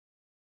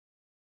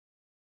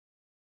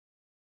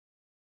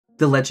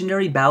The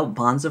Legendary Bout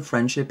Bonds of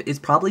Friendship is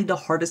probably the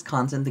hardest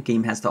content the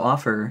game has to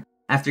offer.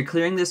 After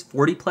clearing this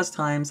 40 plus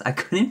times, I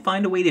couldn't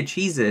find a way to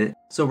cheese it,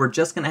 so we're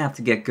just gonna have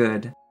to get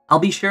good. I'll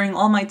be sharing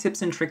all my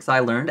tips and tricks I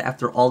learned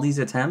after all these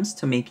attempts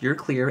to make your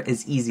clear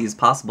as easy as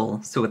possible.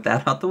 So with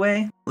that out the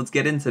way, let's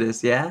get into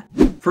this, yeah?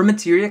 For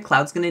materia,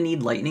 Cloud's gonna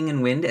need Lightning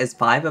and Wind as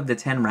 5 of the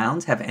 10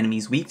 rounds have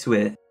enemies weak to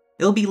it.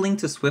 It'll be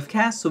linked to Swift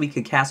Cast so we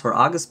could cast our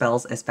Aga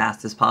spells as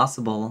fast as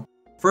possible.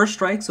 First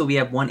Strike so we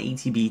have 1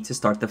 ATB to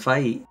start the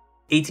fight.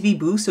 ATB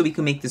Boost so we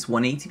can make this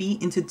 1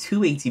 ATB into 2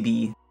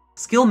 ATB.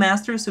 Skill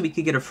Master so we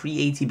could get a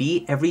free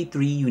ATB every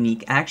 3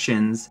 unique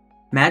actions.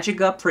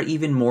 Magic Up for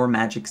even more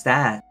magic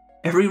stat.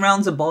 Every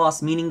round's a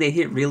boss, meaning they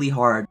hit really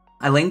hard.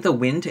 I linked the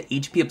Wind to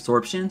HP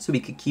Absorption so we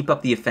could keep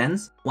up the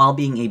offense while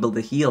being able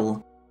to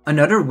heal.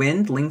 Another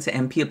Wind linked to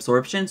MP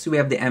Absorption so we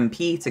have the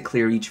MP to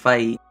clear each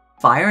fight.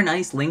 Fire and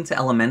Ice linked to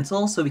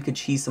Elemental so we could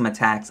cheese some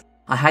attacks.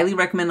 I highly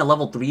recommend a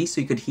level 3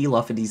 so you could heal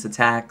off of these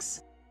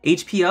attacks.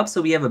 HP up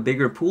so we have a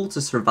bigger pool to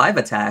survive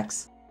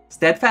attacks.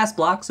 Steadfast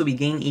Block so we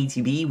gain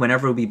ATB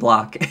whenever we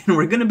block, and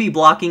we're gonna be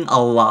blocking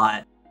a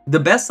lot. The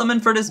best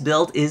summon for this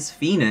build is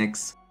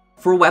Phoenix.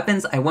 For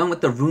weapons, I went with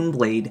the Rune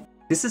Blade.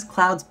 This is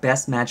Cloud's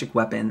best magic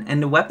weapon,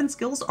 and the weapon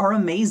skills are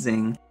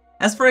amazing.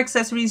 As for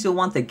accessories, you'll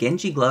want the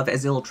Genji Glove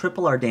as it'll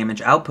triple our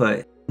damage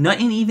output.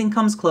 Nothing even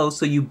comes close,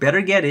 so you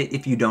better get it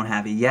if you don't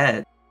have it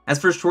yet. As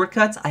for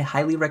shortcuts, I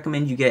highly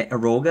recommend you get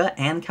Eroga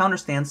and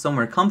Counterstand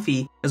somewhere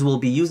comfy, as we'll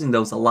be using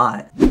those a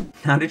lot.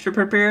 Now that you're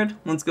prepared,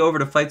 let's go over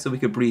the fight so we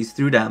could breeze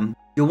through them.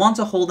 You'll want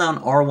to hold down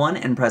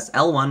R1 and press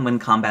L1 when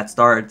combat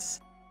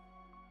starts.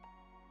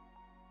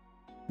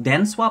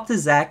 Then swap to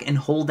Zac and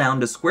hold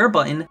down the square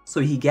button so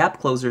he gap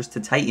closers to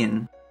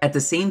Titan. At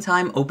the same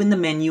time, open the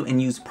menu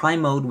and use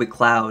Prime Mode with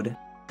Cloud.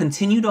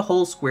 Continue to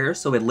hold square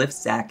so it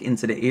lifts Zac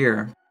into the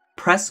air.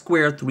 Press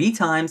square 3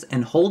 times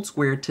and hold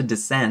square to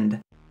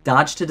descend.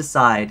 Dodge to the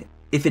side.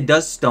 If it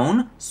does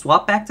stone,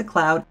 swap back to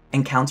Cloud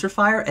and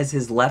counterfire as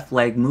his left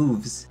leg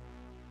moves.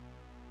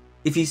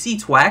 If you see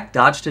Twack,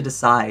 dodge to the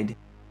side.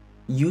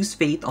 Use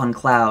Faith on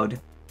Cloud.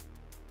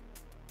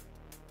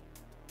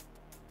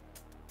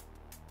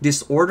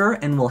 Disorder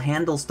and will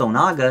handle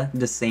Stonaga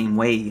the same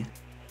way.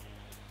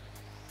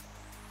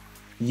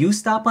 Use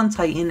Stop on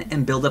Titan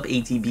and build up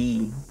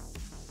ATB.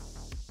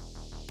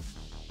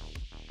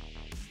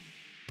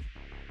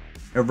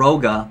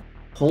 Eroga.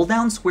 Hold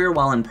down square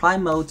while in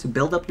Prime Mode to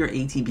build up your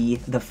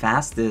ATB the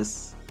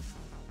fastest.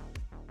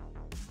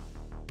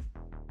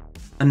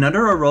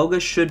 Another Eroga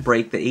should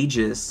break the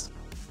Aegis.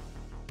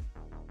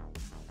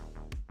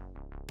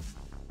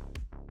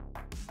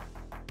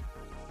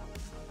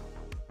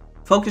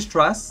 Focus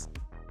Trust.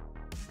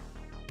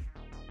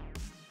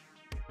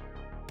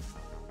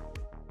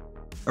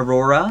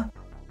 Aurora.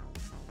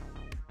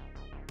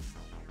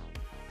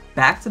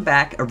 Back to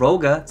back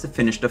Eroga to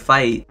finish the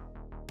fight.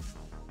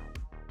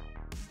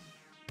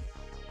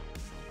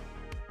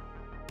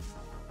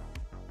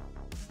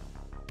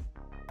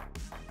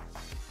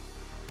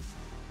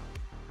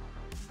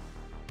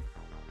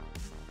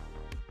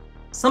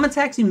 Some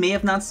attacks you may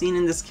have not seen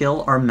in this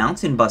kill are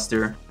Mountain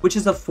Buster, which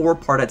is a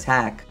 4-part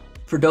attack.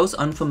 For those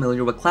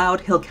unfamiliar with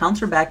Cloud, he'll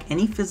counter back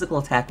any physical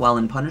attack while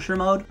in Punisher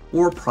mode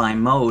or Prime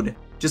mode.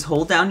 Just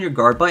hold down your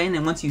guard button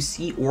and once you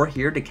see or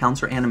hear the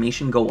counter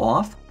animation go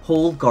off,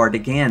 hold guard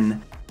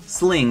again.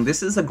 Sling,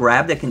 this is a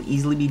grab that can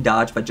easily be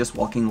dodged by just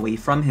walking away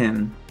from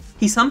him.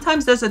 He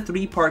sometimes does a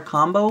 3-part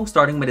combo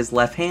starting with his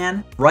left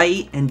hand,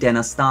 right, and then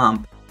a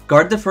stomp.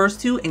 Guard the first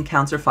 2 and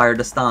counterfire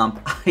the stomp.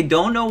 I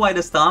don't know why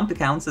the stomp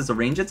counts as a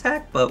range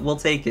attack, but we'll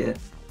take it.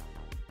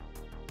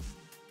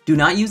 Do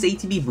not use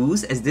ATB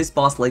boost as this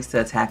boss likes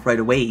to attack right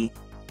away.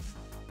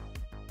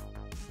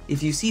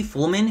 If you see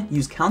Fullman,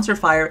 use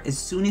counterfire as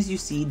soon as you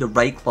see the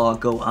right claw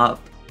go up.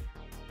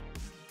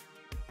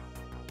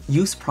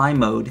 Use Prime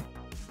Mode.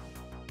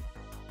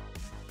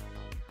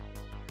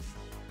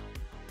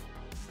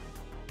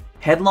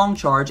 Headlong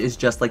Charge is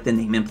just like the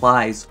name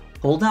implies.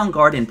 Hold down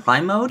guard in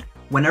Prime Mode.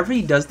 Whenever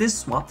he does this,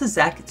 swap to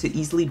Zac to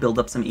easily build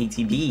up some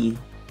ATB.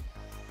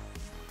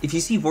 If you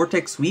see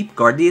Vortex Sweep,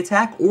 guard the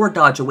attack or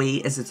dodge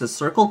away as it's a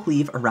circle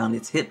cleave around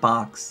its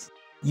hitbox.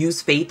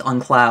 Use Faith on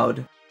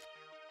Cloud.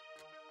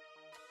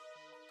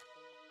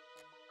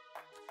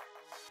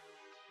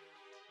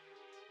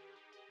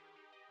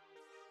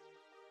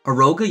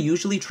 Eroga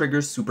usually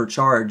triggers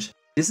Supercharge.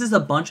 This is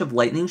a bunch of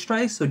lightning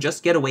strikes, so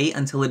just get away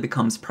until it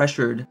becomes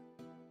pressured.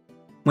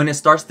 When it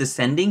starts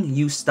descending,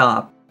 use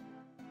Stop.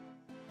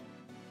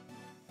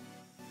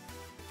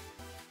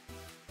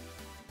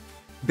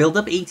 Build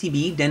up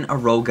ATB, then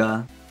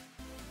Eroga.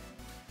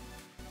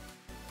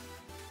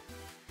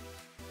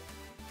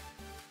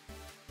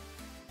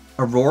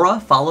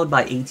 Aurora followed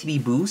by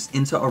ATB boost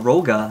into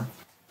Eroga.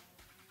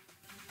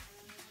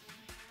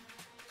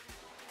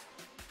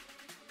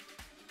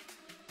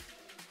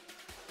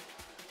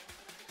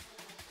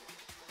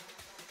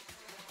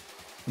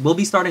 We'll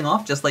be starting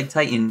off just like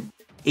Titan.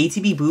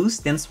 ATB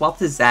boost, then swap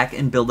to Zac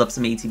and build up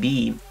some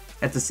ATB.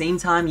 At the same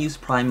time, use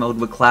Prime Mode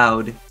with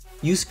Cloud.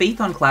 Use Faith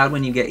on Cloud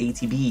when you get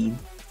ATB.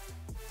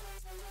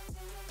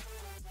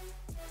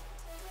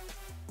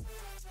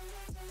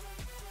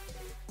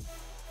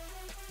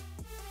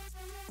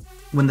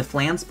 When the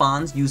Flan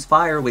spawns, use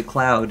Fire with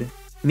Cloud.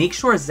 Make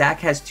sure Zac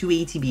has 2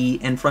 ATB,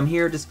 and from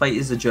here this fight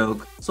is a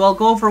joke, so I'll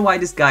go over why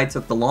this guy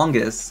took the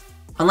longest.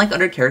 Unlike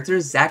other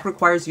characters, Zac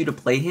requires you to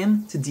play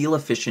him to deal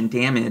efficient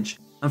damage.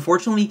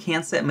 Unfortunately, you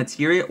can't set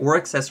materia or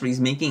accessories,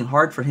 making it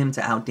hard for him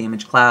to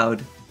outdamage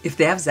Cloud. If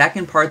they have Zac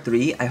in Part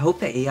 3, I hope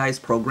the AI is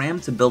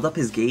programmed to build up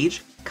his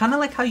gauge, kinda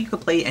like how you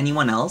could play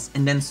anyone else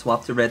and then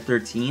swap to Red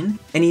 13,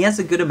 and he has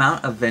a good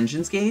amount of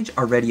Vengeance gauge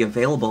already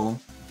available.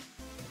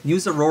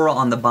 Use Aurora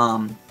on the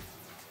bomb.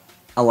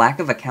 A lack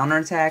of a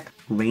counterattack,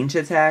 range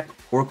attack,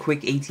 or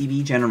quick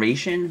ATB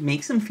generation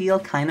makes him feel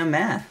kinda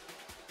meh.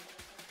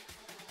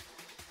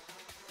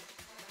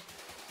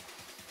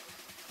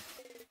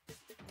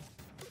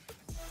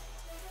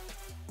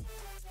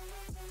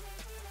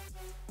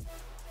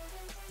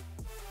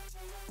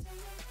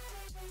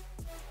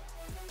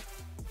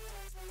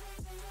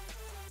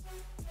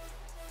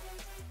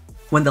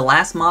 When the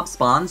last mob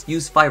spawns,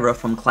 use Fyra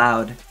from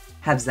Cloud.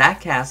 Have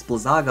Zac cast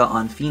Blizzaga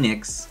on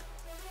Phoenix.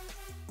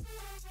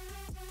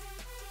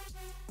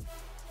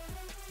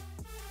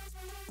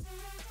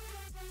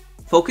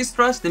 Focus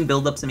Thrust and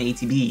build up some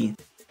ATB.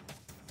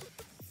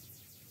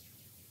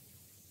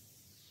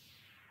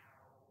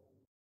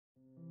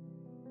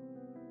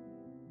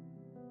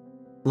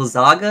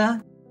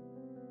 Blizzaga,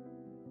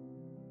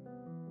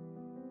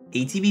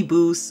 ATB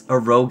boost,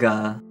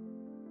 Aroga.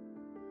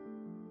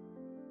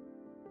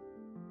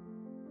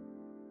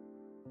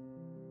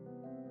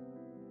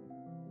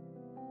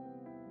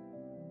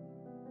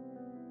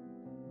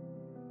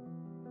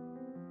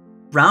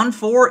 Round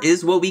 4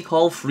 is what we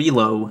call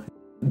Freelo.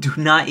 Do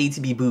not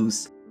ATB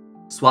boost.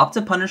 Swap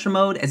to Punisher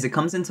mode as it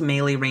comes into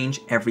melee range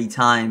every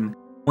time.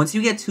 Once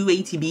you get 2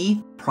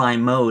 ATB,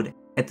 Prime mode.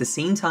 At the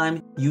same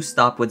time, you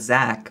stop with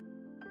Zac.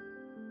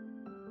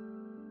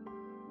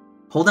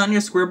 Hold down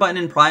your square button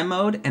in Prime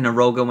mode and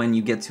Aroga when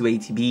you get 2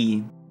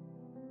 ATB.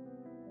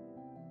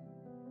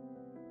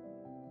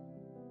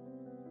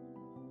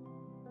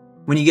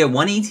 When you get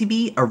 1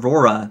 ATB,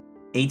 Aurora.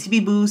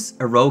 ATB boost,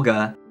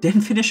 Aroga,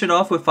 then finish it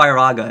off with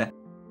Firaga.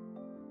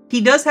 He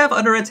does have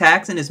other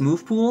attacks in his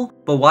move pool,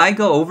 but why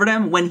go over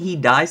them when he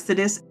dies to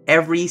this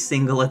every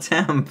single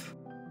attempt?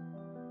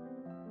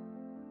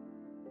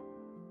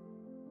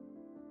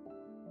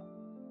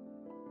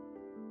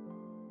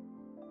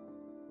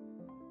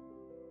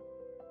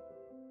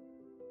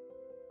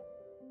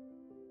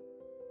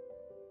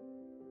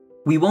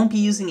 We won't be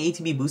using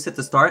ATB boost at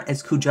the start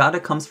as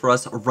Kujata comes for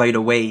us right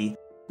away.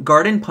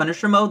 Guard in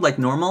Punisher mode like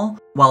normal,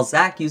 while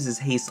Zac uses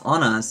haste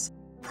on us.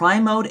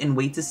 Prime mode and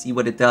wait to see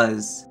what it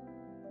does.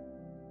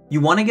 You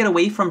want to get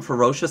away from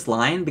Ferocious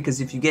Lion because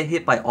if you get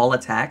hit by all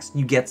attacks,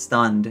 you get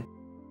stunned.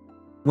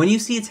 When you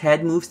see its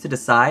head moves to the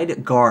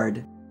side,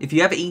 guard. If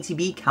you have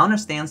ATB,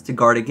 counterstands to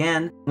guard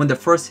again when the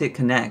first hit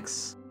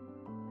connects.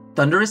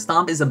 Thunderous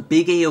Stomp is a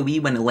big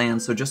AoE when it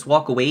lands, so just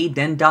walk away,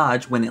 then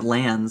dodge when it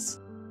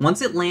lands.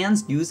 Once it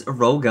lands, use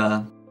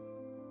Aroga.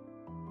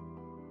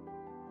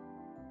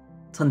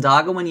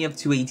 Tandaga when you have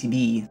 2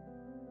 ATB.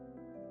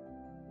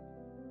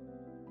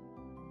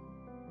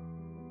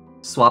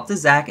 Swap to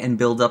Zac and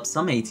build up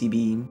some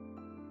ATB.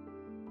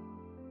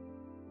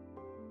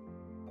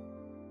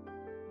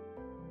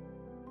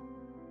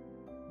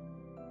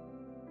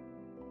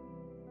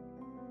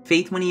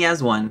 Faith when he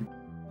has one.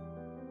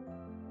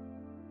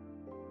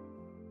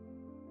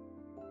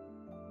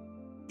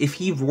 If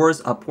he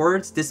roars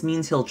upwards, this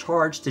means he'll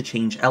charge to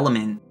change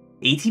element.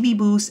 ATB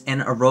boost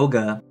and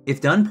Aroga. If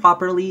done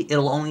properly,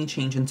 it'll only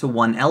change into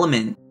one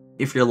element.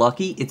 If you're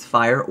lucky, it's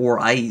fire or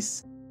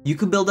ice. You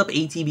could build up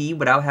ATB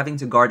without having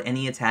to guard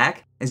any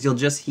attack, as you'll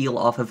just heal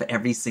off of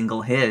every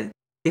single hit.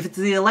 If it's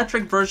the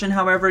electric version,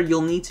 however,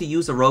 you'll need to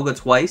use Aroga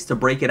twice to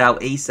break it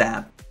out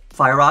ASAP.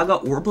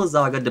 Firaga or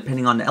Blizzaga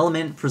depending on the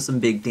element for some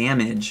big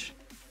damage.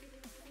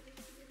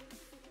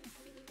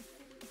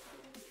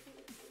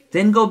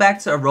 Then go back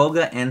to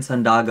Aroga and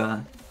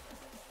Tandaga.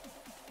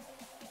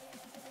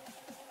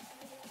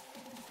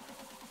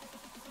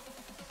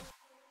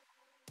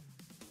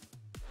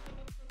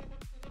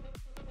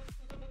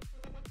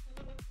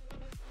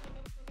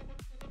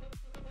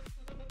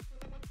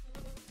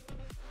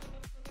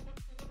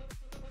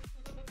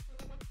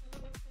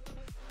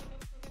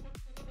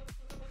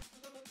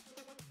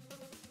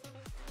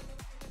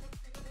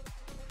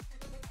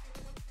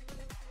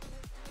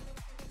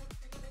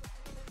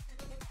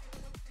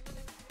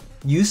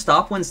 You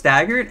stop when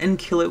staggered and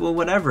kill it with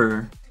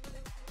whatever.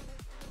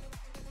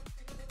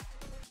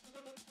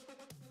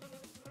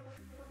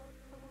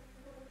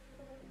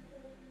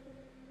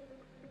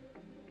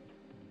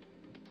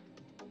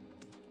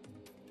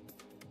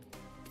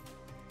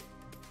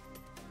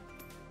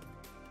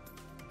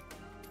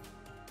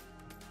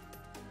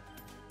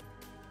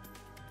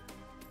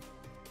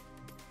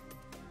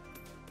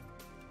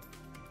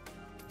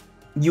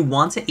 You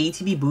want to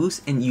ATB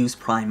boost and use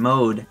Prime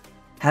mode.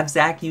 Have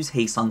Zac use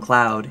haste on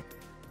Cloud.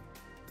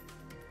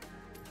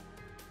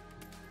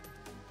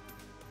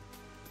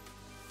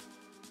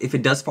 If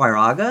it does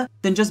Firaga,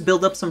 then just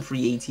build up some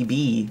free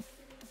ATB.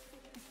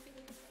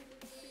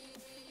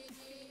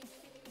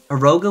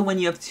 Aroga when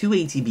you have 2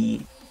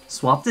 ATB.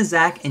 Swap to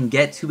Zac and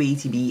get 2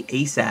 ATB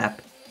ASAP.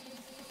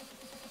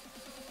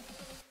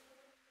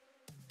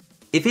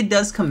 If it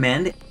does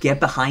commend, get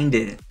behind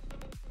it.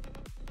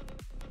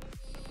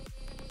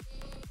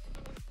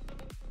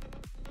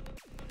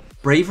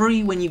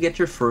 Bravery when you get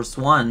your first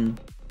one.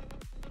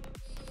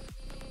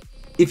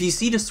 If you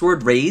see the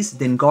sword raise,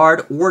 then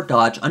guard or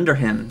dodge under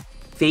him.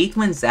 Faith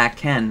when Zac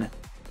can.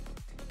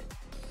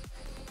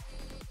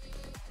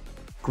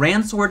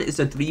 Grand Sword is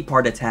a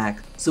 3-part attack,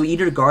 so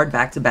either guard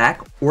back to back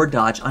or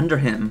dodge under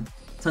him.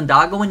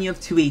 Tandaga when you have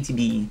 2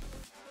 ATB.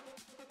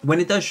 When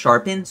it does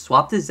sharpen,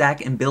 swap to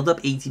Zac and build up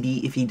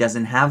ATB if he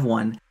doesn't have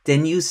one,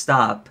 then use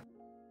stop.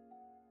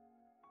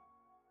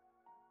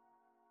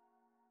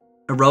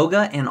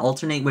 Aroga and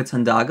alternate with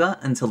Tandaga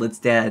until it's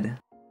dead.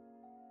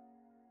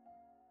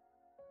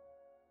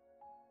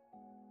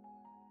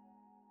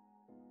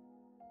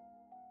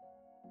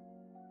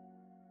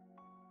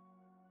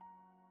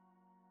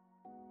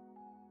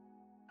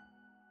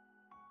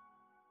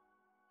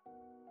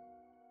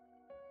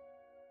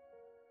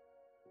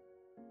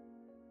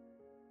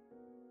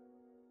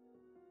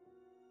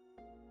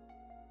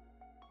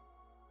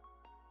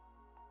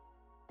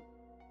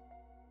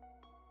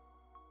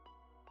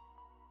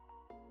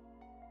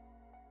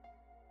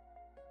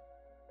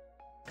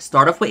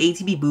 Start off with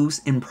ATB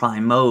boost in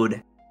Prime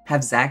mode.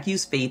 Have Zac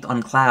use Faith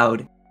on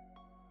Cloud.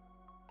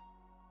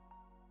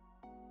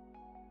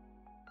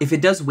 If it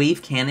does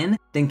Wave Cannon,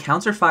 then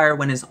counterfire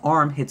when his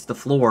arm hits the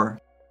floor.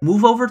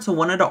 Move over to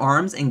one of the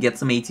arms and get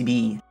some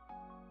ATB.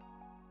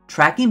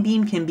 Tracking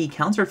Beam can be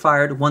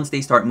counterfired once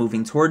they start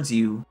moving towards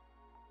you.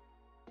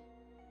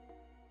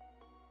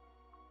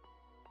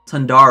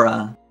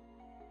 Tundara.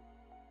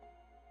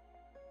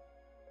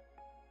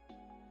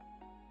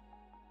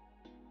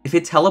 If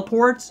it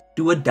teleports,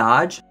 do a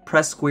dodge,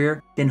 press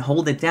square, then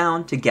hold it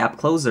down to gap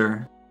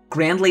closer.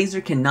 Grand Laser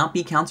cannot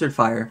be countered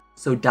fire,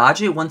 so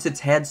dodge it once its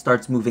head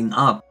starts moving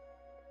up.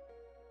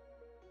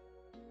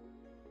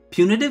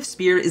 Punitive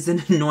Spear is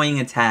an annoying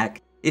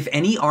attack. If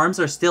any arms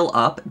are still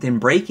up, then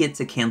break it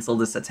to cancel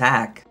this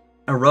attack.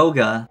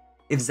 Aroga.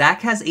 If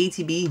Zac has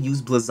ATB,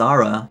 use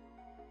Blizzara.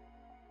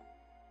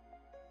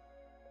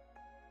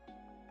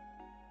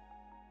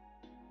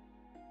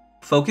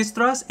 Focus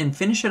Thrust and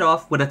finish it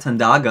off with a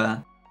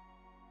Tandaga.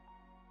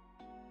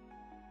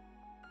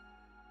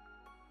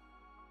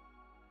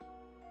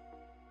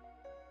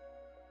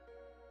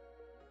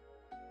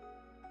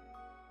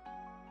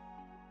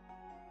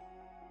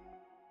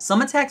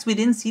 Some attacks we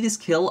didn't see this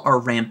kill are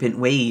Rampant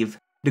Wave.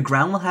 The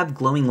ground will have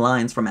glowing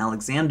lines from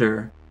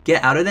Alexander.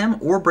 Get out of them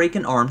or break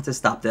an arm to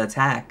stop the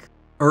attack.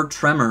 Or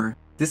Tremor.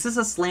 This is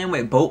a slam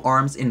with both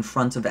arms in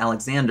front of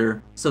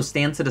Alexander, so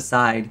stand to the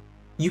side.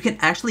 You can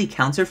actually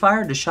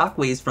counterfire the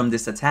shockwaves from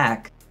this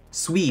attack.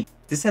 Sweep.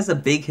 This has a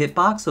big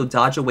hitbox, so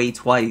dodge away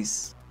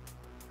twice.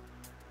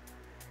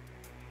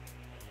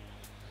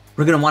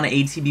 We're going to want an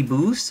ATB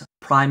boost,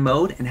 Prime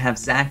mode, and have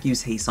Zac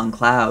use Haste on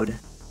Cloud.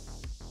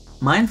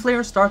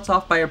 Mindflayer starts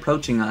off by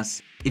approaching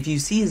us. If you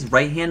see his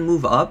right hand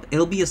move up,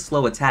 it'll be a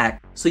slow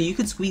attack, so you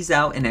could squeeze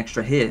out an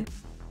extra hit.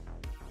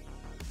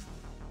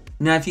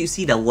 Now if you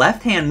see the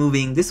left hand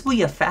moving, this will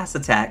be a fast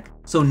attack,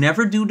 so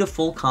never do the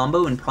full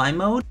combo in Prime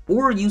mode,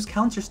 or use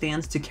counter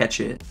stands to catch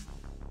it.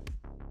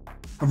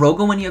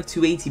 Aroga when you have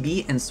 2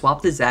 ATB and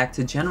swap to Zac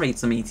to generate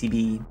some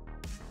ATB.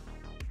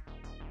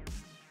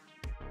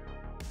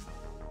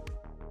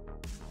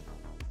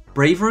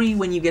 Bravery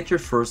when you get your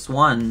first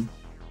one.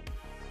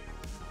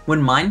 When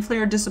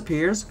Mindflayer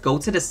disappears, go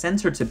to the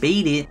center to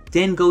bait it,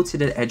 then go to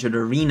the edge of the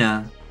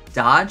arena.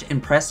 Dodge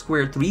and press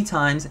square 3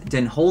 times,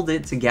 then hold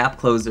it to gap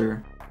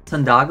closer.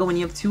 Tandaga when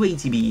you have 2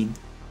 ATB.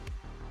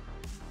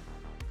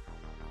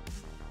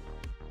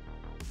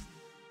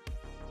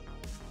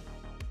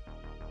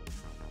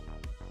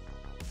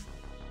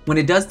 When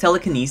it does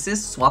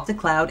telekinesis, swap to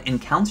Cloud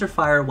and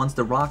counterfire once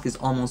the rock is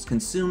almost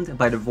consumed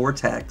by the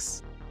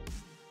vortex.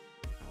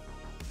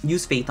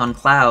 Use Faith on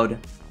Cloud.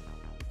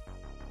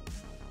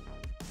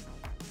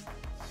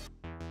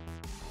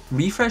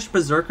 Refresh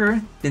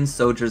Berserker, then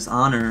Soldier's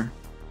Honor.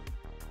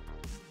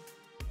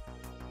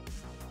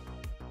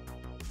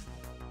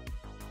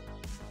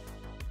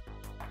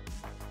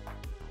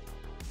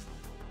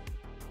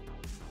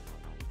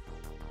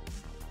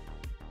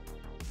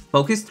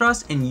 Focus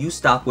Thrust and use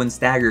Stop when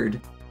staggered.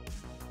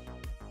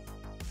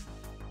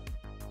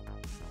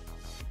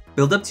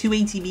 Build up 2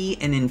 ATB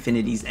and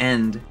Infinity's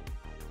End.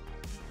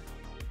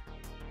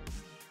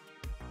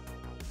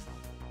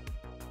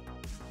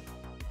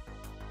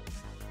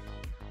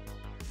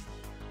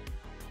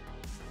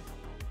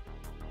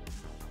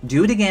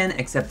 Do it again,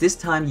 except this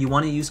time you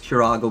want to use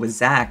Curaga with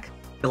Zac.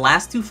 The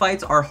last 2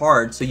 fights are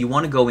hard, so you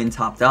want to go in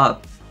topped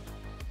up.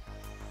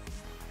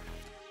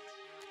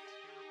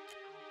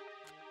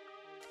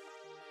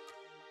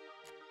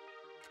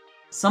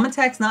 Some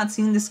attacks not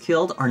seeing this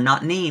killed are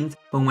not named,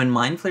 but when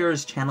Mindflayer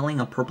is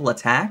channeling a purple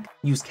attack,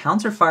 use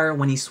counterfire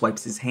when he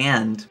swipes his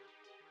hand.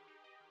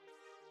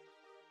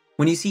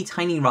 When you see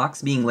tiny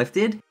rocks being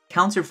lifted,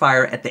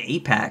 counterfire at the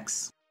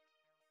apex.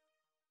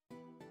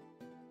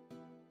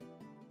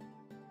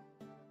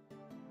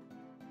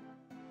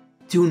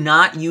 Do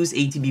not use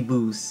ATB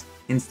boost.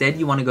 Instead,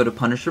 you want to go to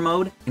Punisher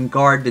mode and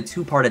guard the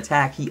 2-part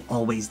attack he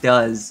always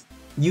does.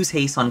 Use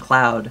haste on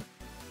Cloud.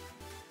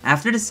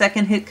 After the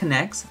second hit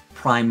connects,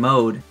 prime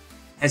mode.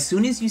 As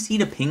soon as you see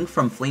the ping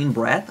from Flame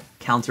Breath,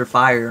 counter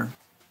fire.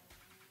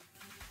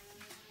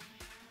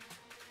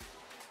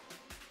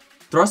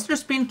 Thruster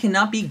Sprint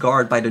cannot be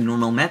guarded by the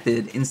normal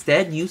method,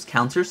 instead use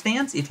counter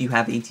stance if you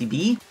have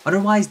ATB,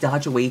 otherwise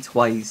dodge away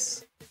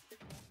twice.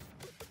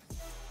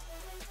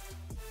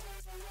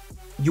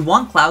 You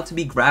want Cloud to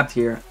be grabbed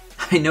here.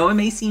 I know it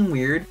may seem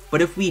weird,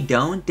 but if we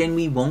don't, then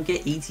we won't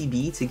get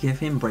ATB to give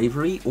him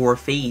Bravery or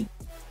Fate.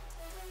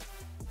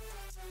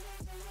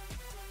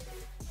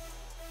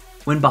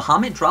 When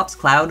Bahamut drops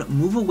Cloud,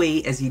 move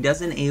away as he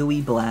does an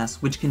AoE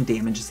blast which can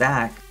damage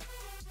Zac.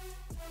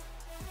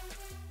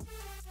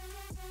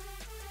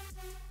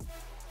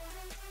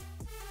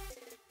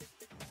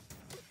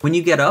 When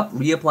you get up,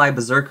 reapply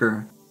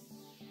Berserker.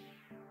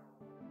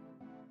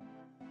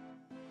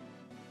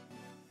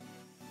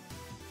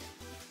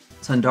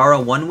 Tundara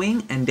one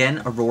wing and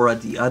then Aurora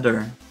the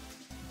other.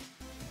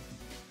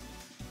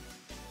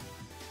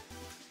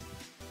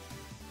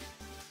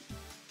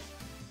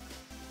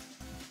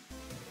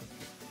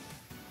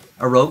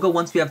 Aroga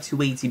once we have 2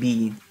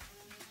 ATB.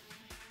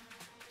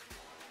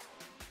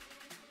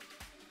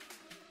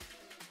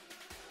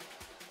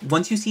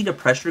 Once you see the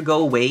pressure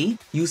go away,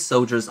 use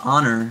Soldier's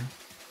Honor.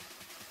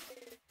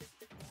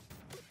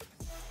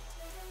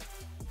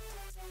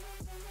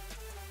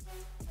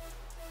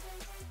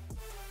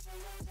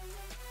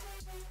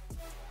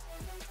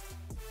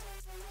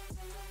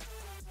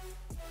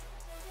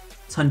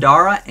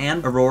 Tundara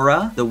and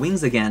Aurora the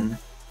wings again.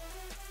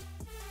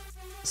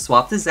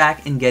 Swap to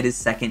Zac and get his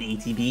second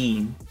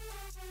ATB.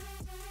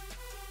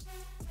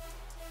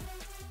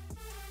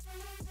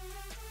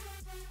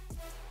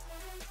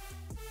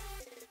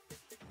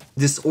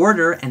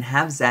 Disorder and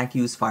have Zac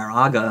use Fire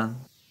Aga.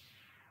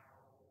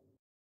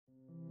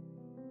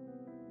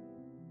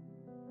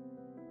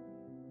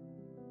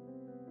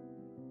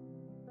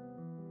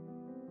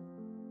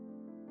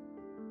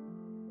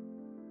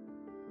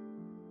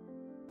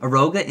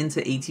 Aroga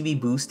into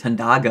ATB boost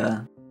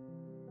Tandaga.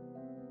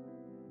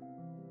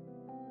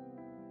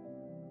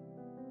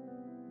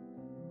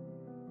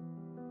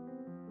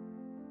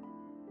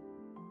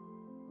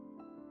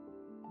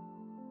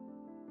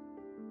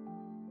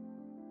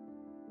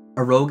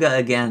 Aroga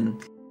again.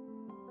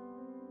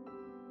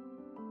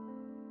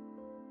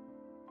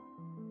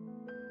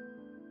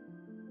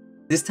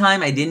 This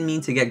time I didn't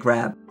mean to get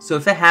grabbed, so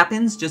if it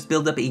happens, just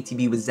build up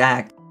ATB with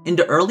Zac. In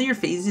the earlier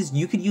phases,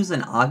 you could use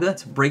an Aga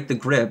to break the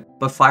grip,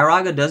 but Fire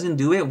Aga doesn't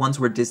do it once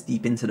we're this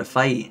deep into the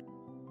fight.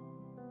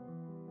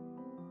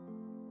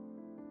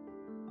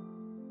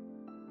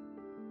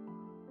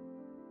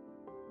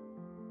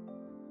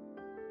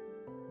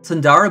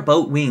 Tundara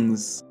Boat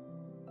wings.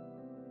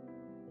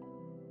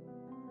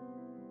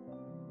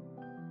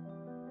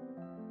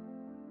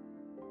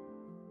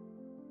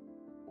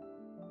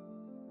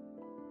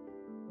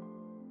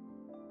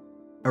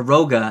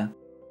 Aroga.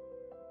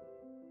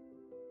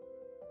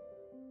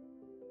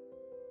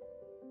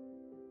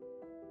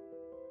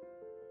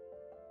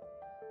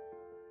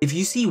 If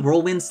you see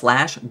Whirlwind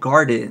Slash,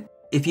 guard it.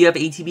 If you have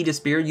ATB to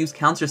spare, use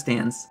Counter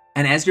Stance.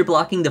 And as you're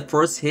blocking the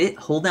first hit,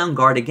 hold down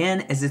guard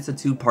again as it's a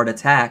 2-part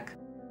attack.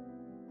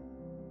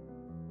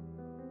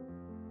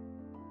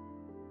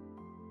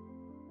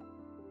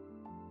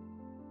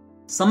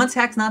 Some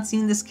attacks not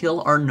seeing this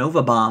kill are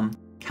Nova Bomb.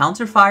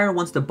 Counterfire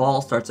once the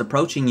ball starts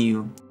approaching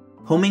you.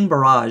 Homing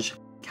Barrage.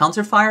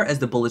 Counterfire as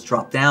the bullets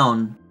drop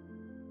down.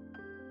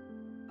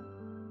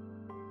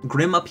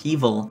 Grim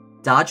Upheaval.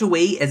 Dodge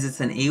away as it's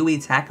an AoE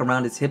attack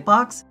around its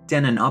hitbox,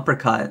 then an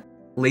uppercut.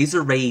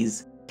 Laser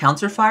Raise.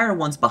 Counterfire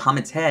once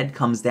Bahamut's head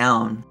comes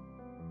down.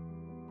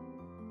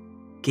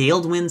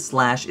 Galed Wind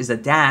Slash is a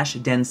dash,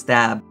 then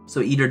stab, so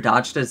either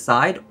dodge to the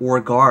side or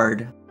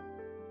guard.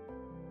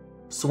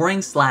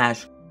 Soaring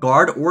Slash.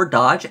 Guard or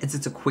dodge as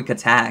it's a quick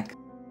attack.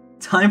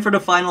 Time for the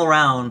final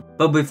round,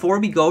 but before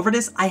we go over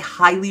this, I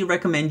highly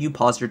recommend you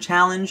pause your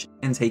challenge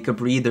and take a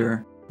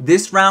breather.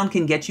 This round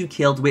can get you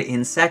killed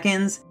within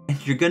seconds,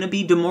 and you're gonna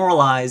be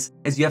demoralized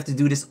as you have to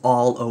do this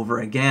all over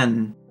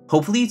again.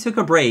 Hopefully you took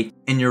a break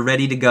and you're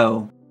ready to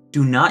go.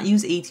 Do not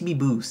use ATB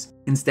boost,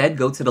 instead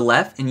go to the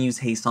left and use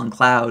haste on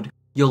Cloud.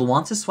 You'll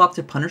want to swap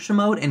to Punisher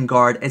mode and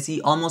guard as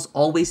he almost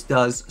always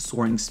does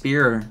Soaring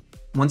Spear.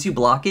 Once you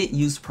block it,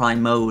 use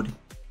prime mode.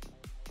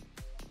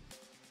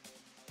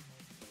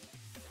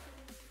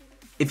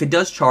 If it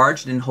does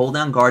charge, then hold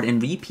down guard and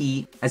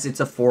repeat as it's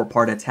a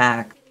 4-part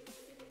attack.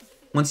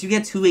 Once you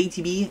get 2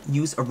 ATB,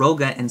 use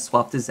Aroga and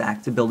swap to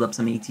Zac to build up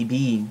some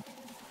ATB.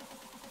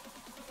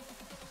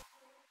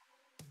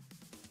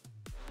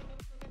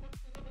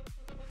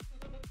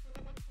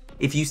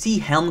 If you see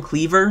Helm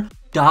Cleaver,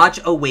 dodge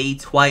away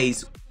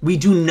twice. We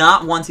do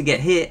not want to get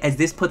hit as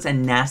this puts a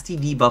nasty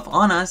debuff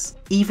on us,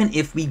 even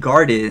if we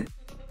guard it.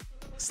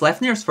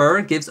 Sleipnir's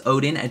Fur gives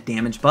Odin a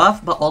damage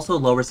buff, but also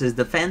lowers his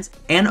defense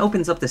and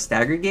opens up the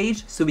stagger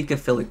gauge so we can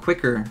fill it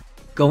quicker.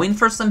 Go in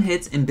for some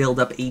hits and build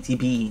up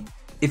ATB.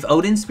 If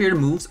Odin's spear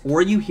moves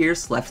or you hear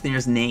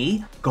Sleipnir's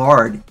neigh,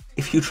 guard.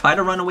 If you try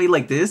to run away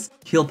like this,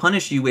 he'll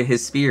punish you with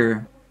his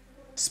spear.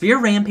 Spear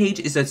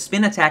Rampage is a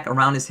spin attack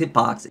around his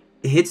hitbox.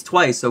 It hits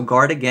twice, so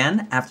guard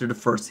again after the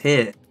first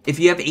hit. If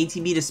you have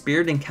ATB to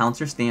spear, then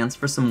counter stance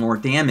for some more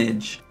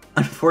damage.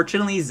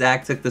 Unfortunately,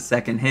 Zack took the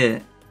second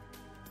hit.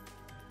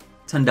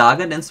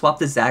 Thundaga then swapped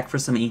to Zack for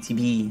some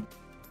ATB.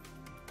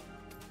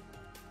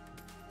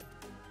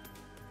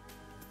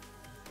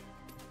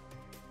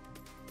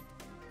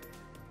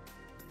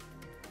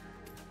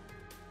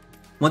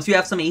 Once you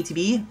have some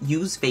ATB,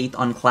 use Faith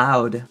on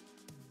Cloud.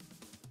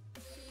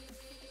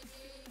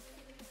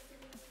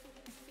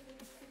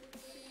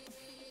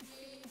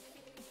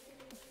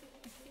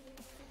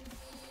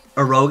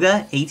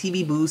 Aroga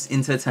ATB boost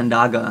into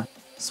Thundaga.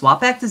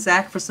 Swap back to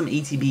Zack for some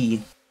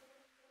ATB.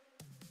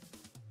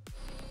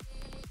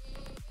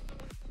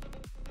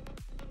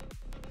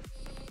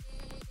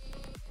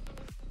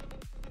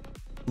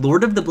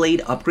 Lord of the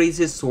Blade upgrades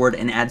his sword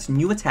and adds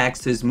new attacks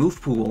to his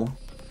move pool.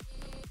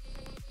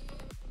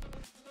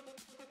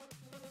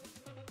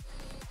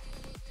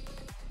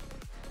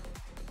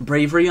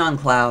 Bravery on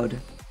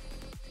Cloud.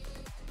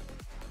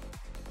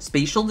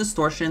 Spatial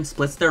Distortion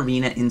splits the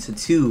arena into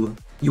two.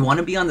 You want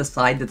to be on the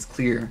side that's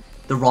clear.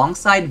 The wrong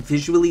side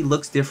visually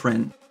looks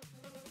different.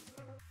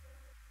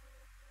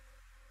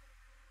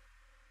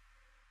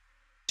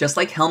 Just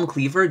like Helm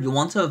Cleaver, you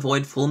want to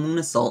avoid Full Moon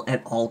Assault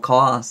at all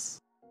costs.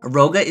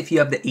 Aroga if you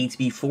have the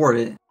ATB for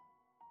it.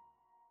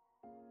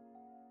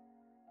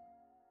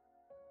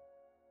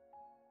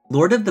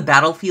 Lord of the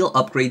Battlefield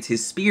upgrades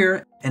his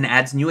spear and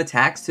adds new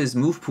attacks to his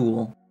move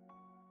pool.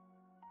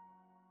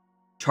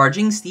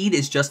 Charging Steed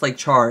is just like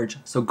Charge,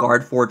 so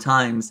guard 4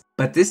 times,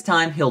 but this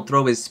time he'll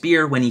throw his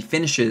spear when he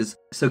finishes,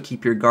 so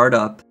keep your guard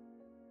up.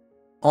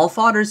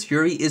 Allfather's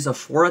Fury is a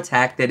 4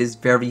 attack that is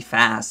very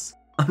fast.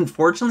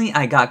 Unfortunately,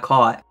 I got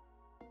caught.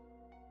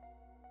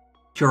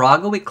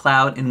 Curaga with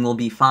Cloud and we'll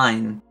be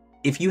fine.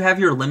 If you have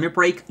your Limit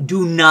Break,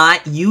 do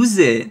not use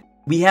it!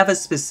 We have a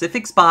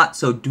specific spot,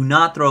 so do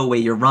not throw away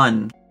your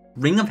run.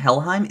 Ring of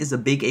Helheim is a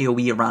big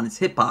AoE around its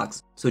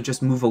hitbox, so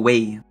just move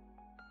away.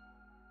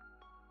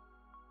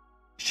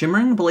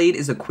 Shimmering Blade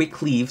is a quick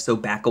cleave, so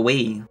back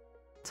away.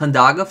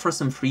 Thundaga for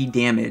some free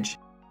damage.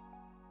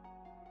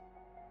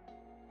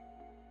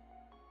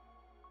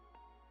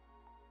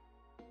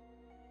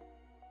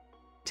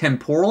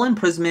 Temporal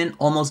Imprisonment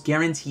almost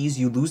guarantees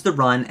you lose the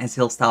run as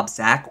he'll stop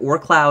Zack or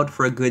Cloud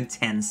for a good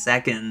 10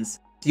 seconds.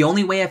 The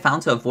only way I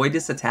found to avoid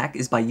this attack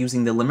is by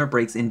using the Limit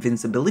Break's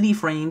invincibility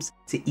frames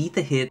to eat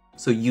the hit,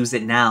 so use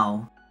it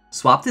now.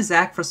 Swap to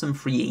Zack for some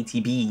free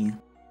ATB.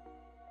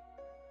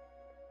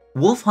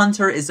 Wolf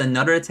Hunter is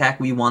another attack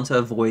we want to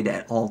avoid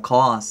at all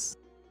costs.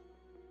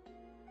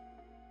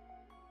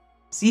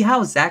 See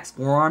how Zack's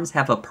forearms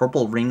have a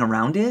purple ring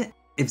around it?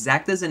 If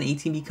Zack does an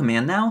ATB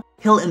command now,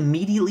 he'll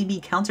immediately be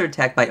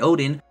counterattacked by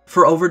Odin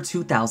for over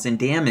 2000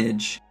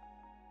 damage.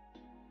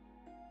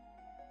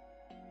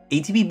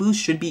 ATB boost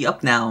should be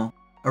up now.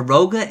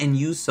 Aroga and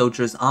use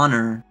Sotra's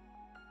Honor.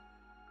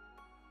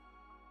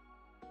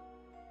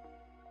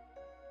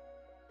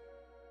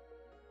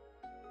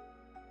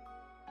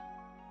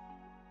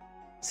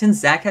 Since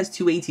Zack has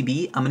 2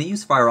 ATB, I'm going to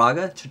use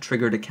Firaga to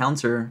trigger the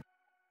counter.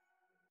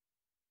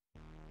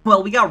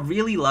 Well, we got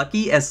really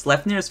lucky as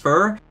Sleipnir's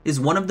Fur is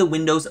one of the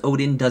windows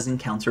Odin doesn't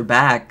counter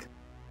back.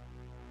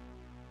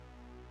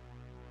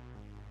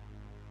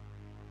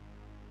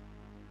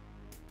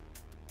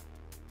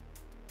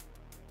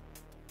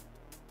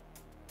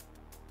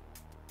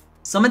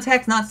 Some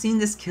attacks not seeing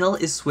this kill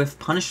is Swift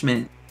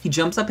Punishment. He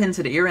jumps up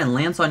into the air and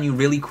lands on you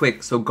really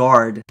quick, so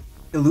guard.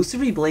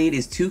 Illusory Blade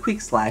is 2 quick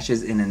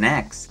slashes in an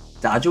X.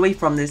 Dodge away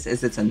from this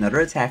as it's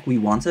another attack we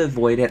want to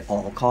avoid at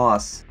all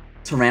costs.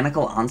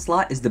 Tyrannical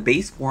Onslaught is the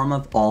base form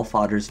of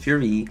Allfather's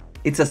Fury.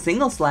 It's a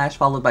single slash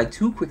followed by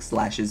 2 quick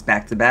slashes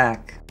back to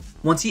back.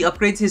 Once he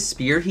upgrades his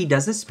spear, he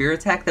does a spear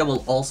attack that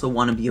will also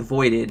want to be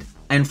avoided.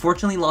 I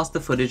unfortunately lost the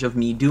footage of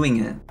me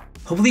doing it.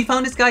 Hopefully you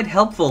found this guide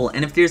helpful,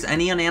 and if there's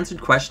any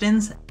unanswered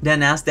questions,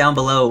 then ask down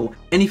below.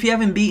 And if you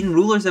haven't beaten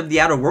Rulers of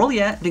the Outer World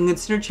yet, then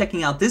consider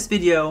checking out this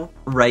video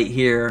right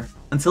here.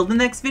 Until the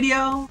next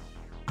video,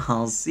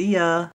 I'll see ya.